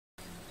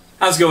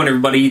How's it going,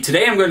 everybody?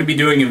 Today I'm going to be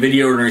doing a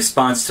video in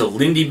response to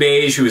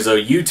Lindybeige, who is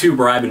a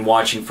YouTuber I've been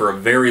watching for a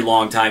very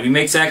long time. He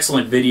makes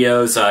excellent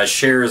videos,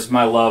 shares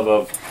my love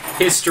of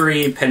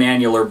history,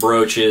 penannular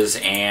brooches,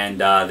 and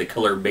the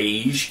color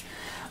beige.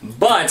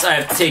 But I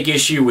have to take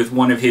issue with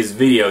one of his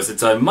videos.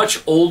 It's a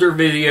much older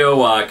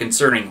video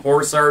concerning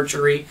horse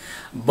archery,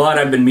 but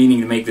I've been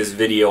meaning to make this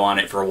video on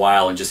it for a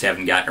while and just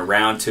haven't gotten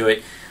around to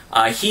it.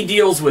 He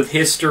deals with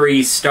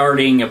history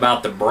starting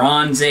about the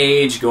Bronze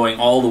Age, going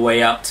all the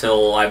way up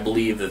till, I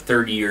believe, the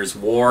 30 Years'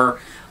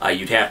 War.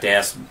 You'd have to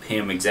ask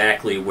him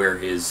exactly where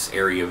his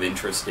area of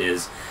interest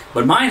is.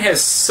 But mine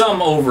has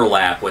some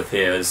overlap with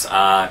his.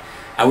 I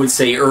would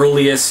say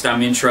earliest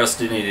I'm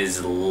interested in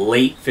is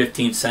late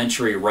 15th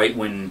century, right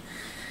when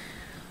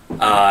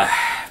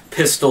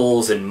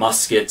pistols and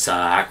muskets,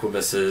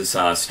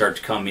 arquebuses, start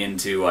to come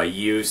into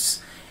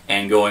use.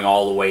 And going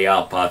all the way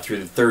up through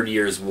the 30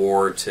 Years'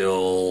 War till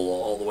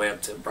all the way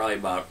up to probably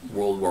about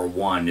World War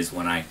I is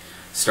when I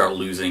start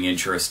losing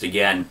interest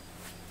again.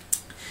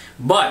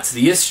 But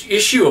the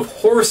issue of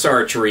horse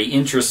archery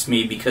interests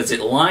me because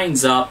it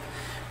lines up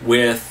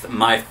with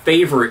my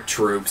favorite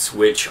troops,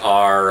 which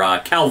are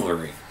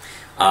cavalry.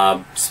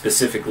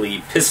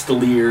 Specifically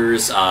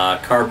pistoliers,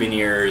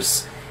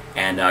 carbineers,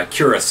 and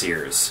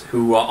cuirassiers,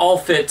 who all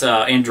fit,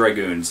 and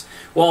dragoons,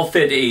 who all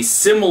fit a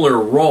similar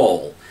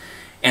role.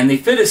 And they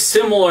fit a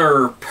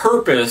similar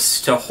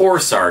purpose to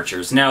horse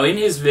archers. Now, in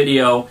his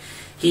video,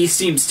 he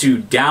seems to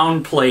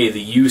downplay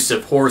the use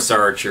of horse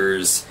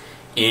archers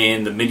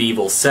in the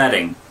medieval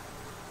setting.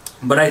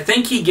 But I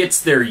think he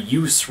gets their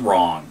use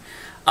wrong.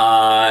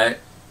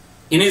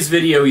 In his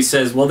video, he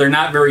says, well, they're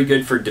not very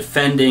good for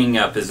defending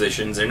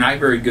positions. They're not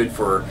very good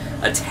for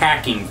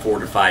attacking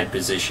fortified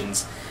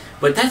positions.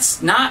 But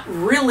that's not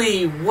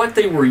really what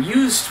they were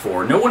used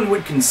for. No one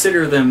would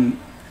consider them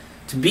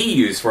to be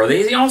used for.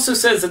 He also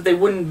says that they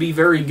wouldn't be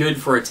very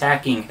good for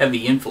attacking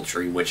heavy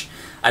infantry, which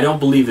I don't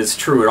believe is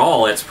true at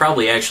all. That's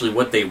probably actually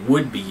what they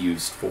would be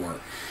used for.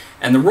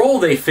 And the role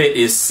they fit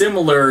is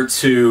similar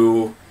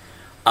to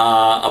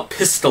a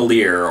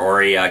pistolier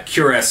or a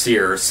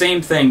cuirassier.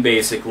 Same thing,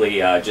 basically,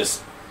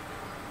 just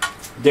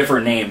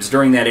different names.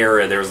 During that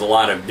era, there was a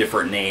lot of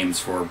different names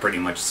for pretty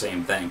much the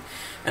same thing.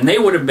 And they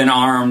would have been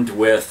armed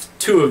with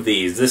two of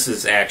these. This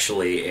is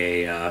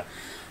actually a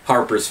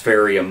Harper's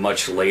Ferry, a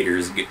much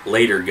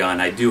later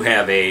gun. I do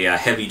have a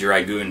heavy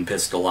dragoon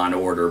pistol on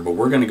order, but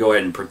we're going to go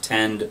ahead and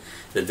pretend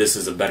that this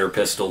is a better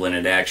pistol than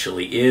it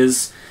actually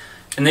is.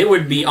 And they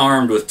would be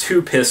armed with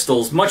two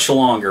pistols, much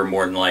longer,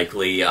 more than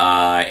likely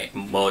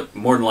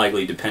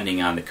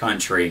depending on the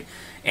country,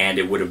 and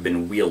it would have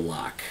been wheel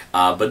lock.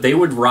 But they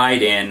would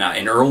ride in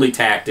early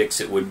tactics,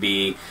 it would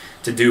be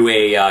to do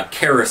a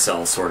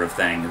carousel sort of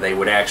thing. They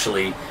would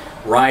actually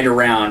ride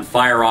around,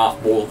 fire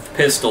off both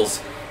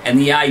pistols. And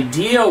the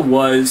idea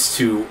was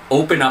to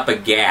open up a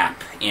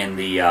gap in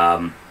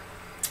the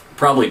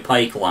probably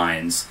pike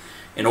lines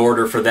in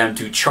order for them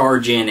to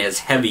charge in as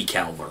heavy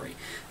cavalry.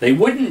 They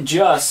wouldn't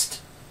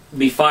just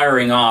be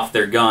firing off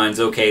their guns,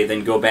 okay,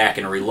 then go back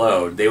and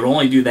reload. They would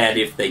only do that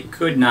if they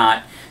could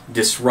not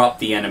disrupt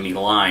the enemy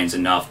lines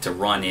enough to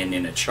run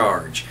in a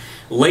charge.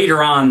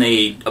 Later on,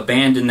 they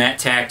abandoned that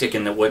tactic,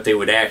 and what they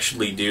would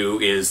actually do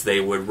is they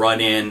would run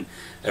in,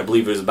 I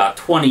believe it was about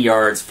 20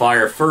 yards,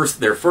 fire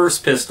their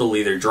first pistol,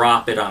 either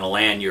drop it on a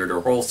lanyard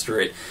or holster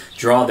it,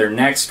 draw their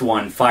next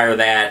one, fire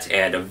that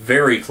at a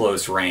very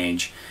close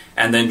range,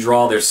 and then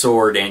draw their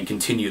sword and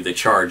continue the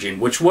charge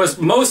in, which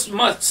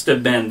must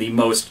have been the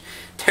most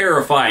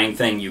terrifying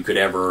thing you could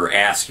ever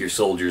ask your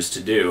soldiers to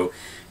do,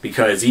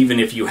 because even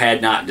if you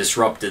had not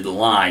disrupted the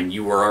line,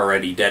 you were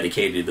already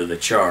dedicated to the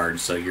charge,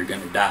 so you're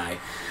going to die.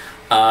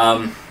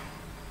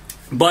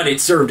 But it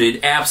served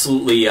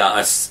absolutely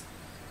a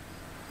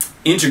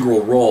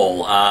integral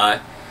role,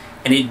 and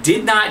it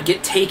did not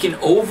get taken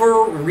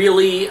over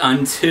really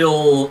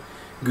until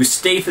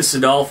Gustavus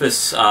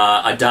Adolphus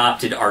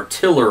adopted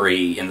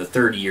artillery in the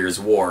 30 Years'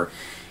 War.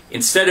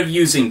 Instead of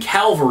using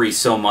cavalry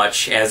so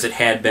much as it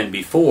had been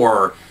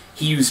before,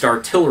 he used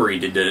artillery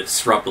to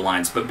disrupt the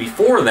lines. But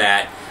before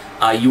that,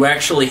 you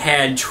actually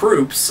had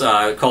troops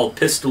called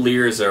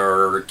pistoliers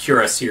or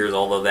cuirassiers,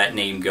 although that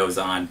name goes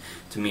on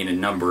to mean a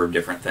number of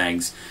different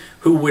things,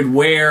 who would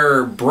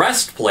wear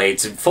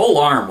breastplates and full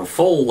armor,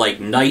 full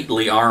like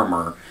knightly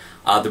armor.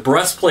 The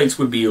breastplates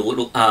would be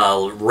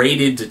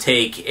rated to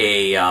take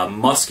a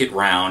musket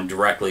round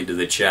directly to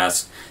the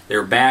chest.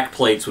 Their back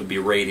plates would be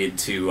rated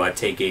to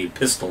take a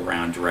pistol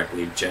round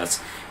directly to the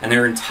chest. And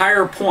their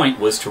entire point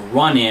was to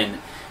run in,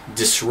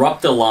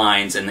 disrupt the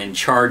lines, and then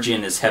charge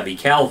in as heavy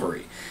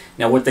cavalry.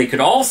 Now, what they could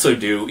also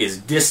do is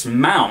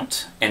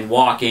dismount and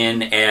walk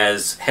in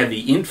as heavy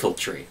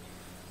infantry.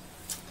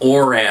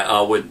 Or,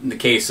 in the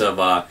case of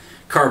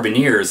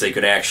carbineers, they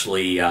could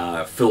actually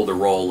fill the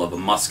role of a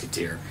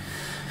musketeer.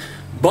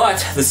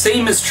 But the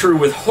same is true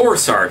with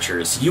horse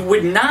archers. You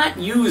would not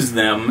use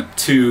them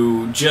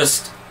to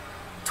just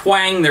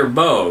twang their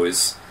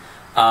bows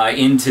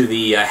into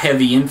the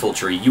heavy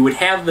infantry. You would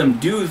have them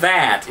do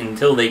that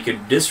until they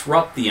could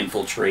disrupt the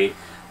infantry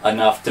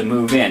enough to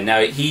move in.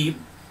 Now, he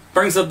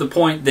brings up the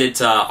point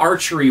that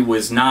archery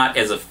was not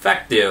as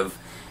effective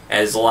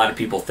as a lot of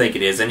people think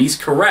it is. And he's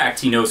correct.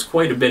 He knows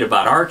quite a bit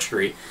about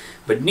archery.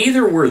 But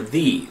neither were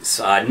these.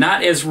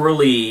 Not as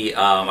really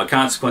a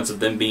consequence of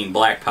them being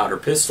black powder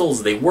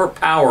pistols. They were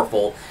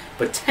powerful,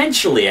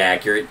 potentially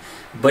accurate,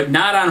 but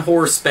not on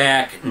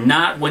horseback,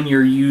 not when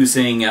you're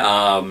using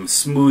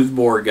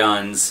smoothbore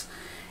guns,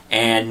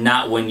 and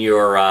not when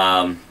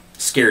you're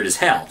scared as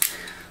hell.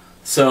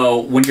 So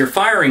when you're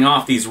firing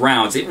off these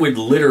rounds, it would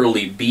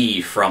literally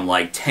be from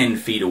like 10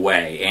 feet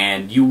away,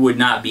 and you would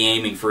not be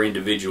aiming for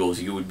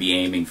individuals, you would be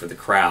aiming for the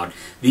crowd.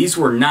 These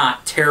were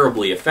not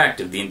terribly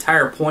effective. The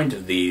entire point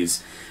of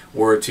these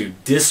were to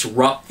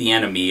disrupt the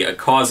enemy,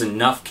 cause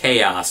enough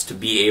chaos to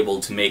be able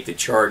to make the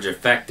charge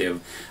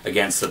effective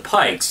against the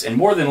pikes. And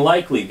more than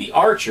likely, the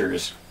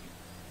archers,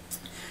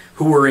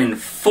 who were in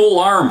full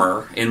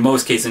armor, in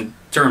most cases in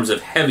terms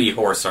of heavy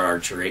horse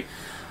archery,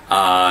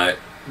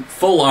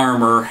 full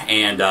armor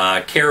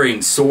and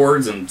carrying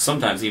swords and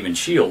sometimes even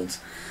shields,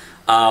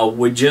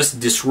 would just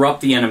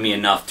disrupt the enemy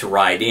enough to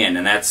ride in,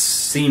 and that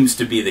seems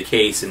to be the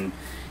case in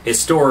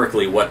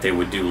historically what they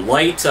would do.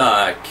 Light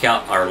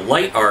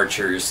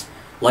horse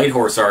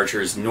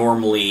archers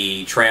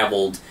normally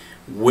traveled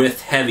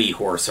with heavy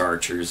horse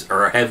archers,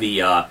 or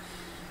heavy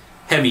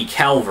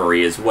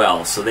cavalry as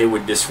well, so they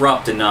would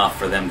disrupt enough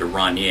for them to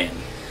run in.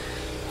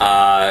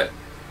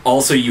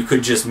 Also, you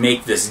could just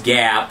make this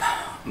gap,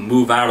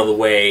 move out of the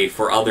way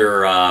for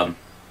other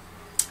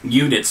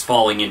units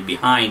falling in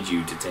behind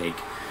you to take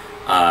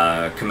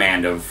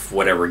command of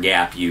whatever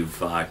gap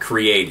you've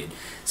created.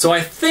 So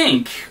I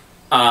think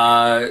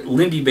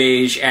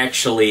Lindybeige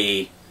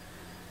actually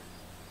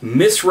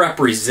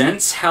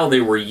misrepresents how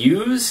they were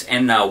used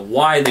and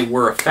why they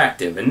were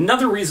effective. And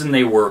another reason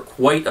they were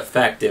quite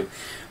effective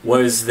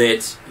was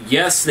that,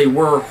 yes, they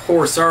were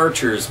horse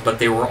archers, but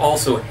they were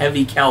also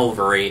heavy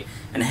cavalry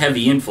and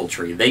heavy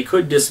infantry. They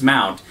could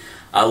dismount.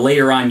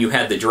 Later on, you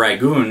had the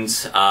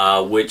dragoons,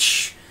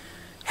 which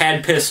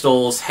had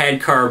pistols, had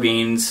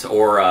carbines,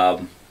 or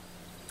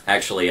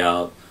actually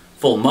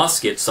full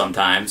muskets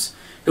sometimes,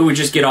 who would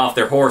just get off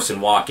their horse and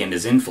walk in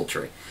as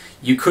infantry.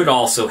 You could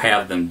also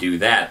have them do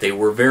that. They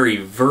were very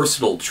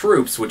versatile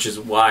troops, which is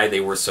why they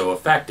were so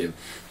effective.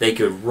 They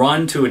could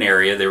run to an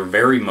area, they were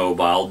very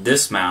mobile,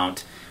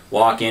 dismount,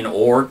 walk in,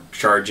 or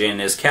charge in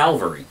as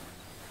cavalry.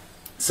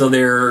 So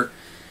their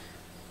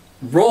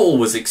role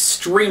was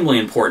extremely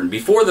important.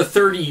 Before the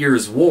 30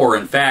 Years' War,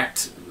 in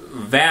fact,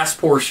 vast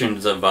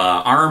portions of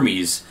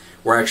armies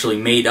were actually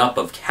made up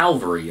of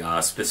cavalry,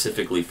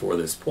 specifically for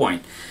this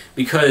point,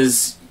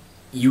 because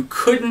you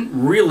couldn't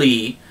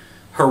really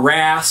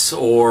harass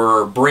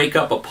or break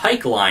up a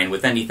pike line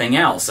with anything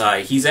else.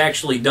 He's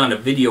actually done a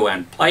video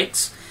on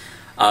pikes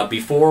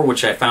before,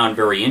 which I found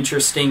very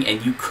interesting,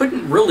 and you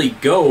couldn't really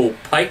go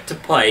pike to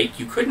pike,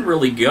 you couldn't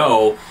really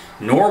go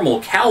normal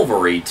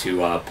cavalry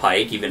to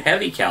pike, even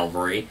heavy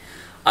cavalry.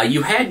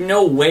 You had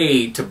no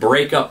way to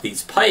break up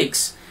these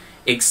pikes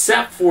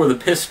except for the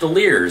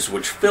pistoliers,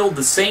 which filled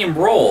the same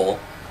role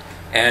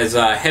as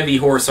heavy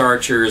horse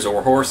archers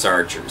or horse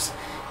archers.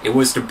 It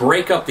was to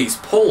break up these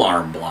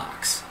polearm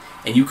blocks.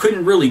 And you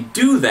couldn't really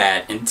do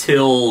that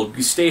until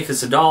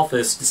Gustavus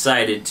Adolphus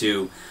decided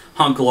to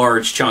hunk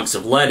large chunks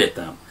of lead at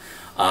them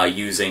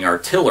using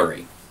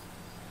artillery.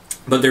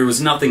 But there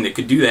was nothing that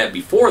could do that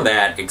before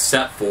that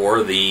except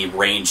for the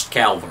ranged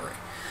cavalry.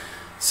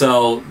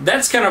 So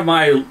that's kind of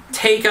my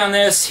take on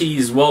this.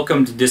 He's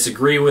welcome to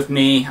disagree with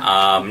me.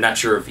 I'm not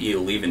sure if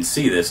he'll even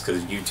see this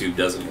because YouTube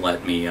doesn't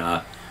let me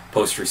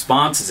post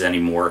responses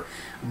anymore.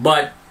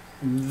 But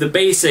the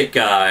basic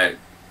thing I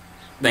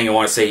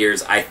want to say here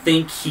is I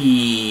think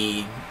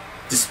he,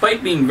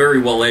 despite being very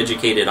well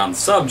educated on the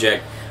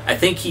subject, I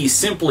think he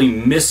simply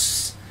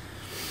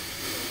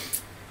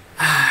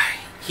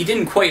he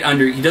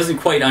doesn't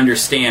quite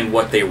understand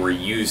what they were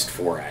used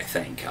for, I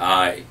think.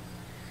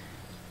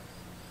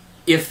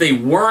 If they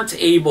weren't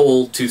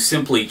able to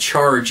simply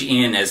charge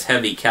in as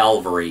heavy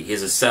cavalry,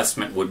 his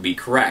assessment would be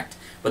correct.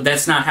 But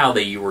that's not how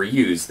they were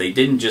used. They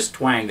didn't just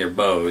twang their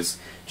bows,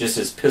 just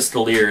as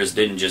pistoliers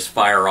didn't just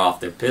fire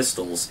off their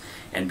pistols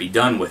and be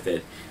done with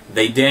it.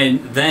 They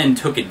then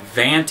took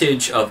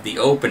advantage of the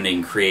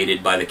opening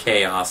created by the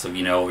chaos of,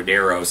 you know, an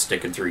arrow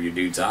sticking through your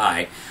dude's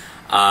eye,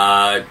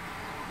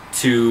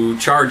 to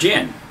charge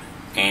in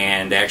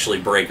and actually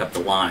break up the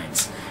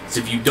lines. So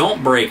if you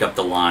don't break up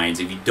the lines,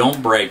 if you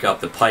don't break up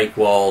the pike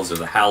walls or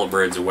the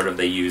halberds or whatever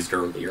they used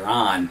earlier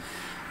on,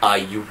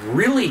 you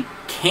really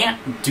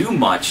can't do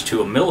much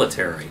to a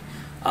military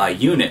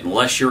unit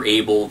unless you're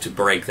able to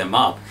break them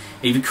up.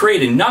 If you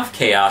create enough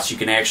chaos, you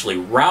can actually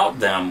rout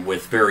them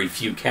with very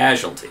few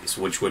casualties,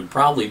 which would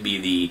probably be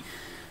the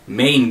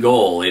main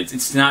goal.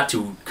 It's not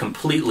to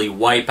completely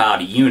wipe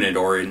out a unit,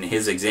 or in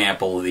his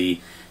example, the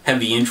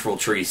heavy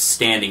infantry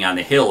standing on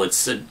the hill.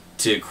 It's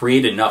to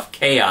create enough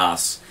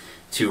chaos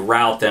to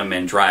rout them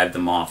and drive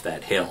them off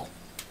that hill.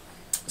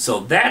 So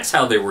that's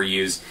how they were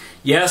used.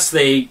 Yes,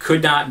 they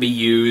could not be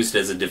used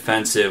as a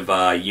defensive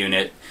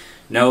unit.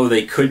 No,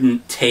 they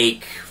couldn't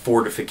take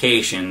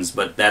fortifications,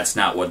 but that's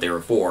not what they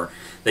were for.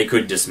 They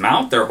could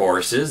dismount their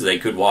horses, they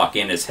could walk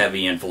in as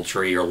heavy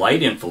infantry or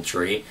light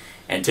infantry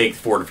and take the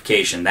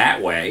fortification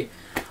that way,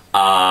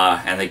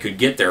 and they could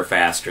get there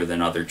faster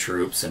than other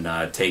troops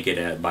and take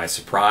it by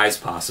surprise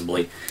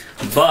possibly.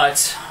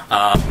 But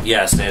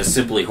yes, as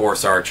simply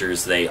horse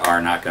archers, they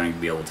are not going to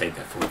be able to take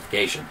that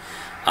fortification,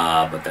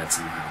 but that's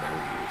not how they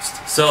were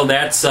used. So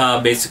that's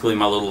basically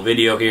my little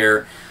video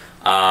here.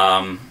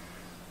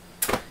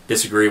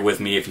 Disagree with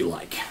me if you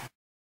like.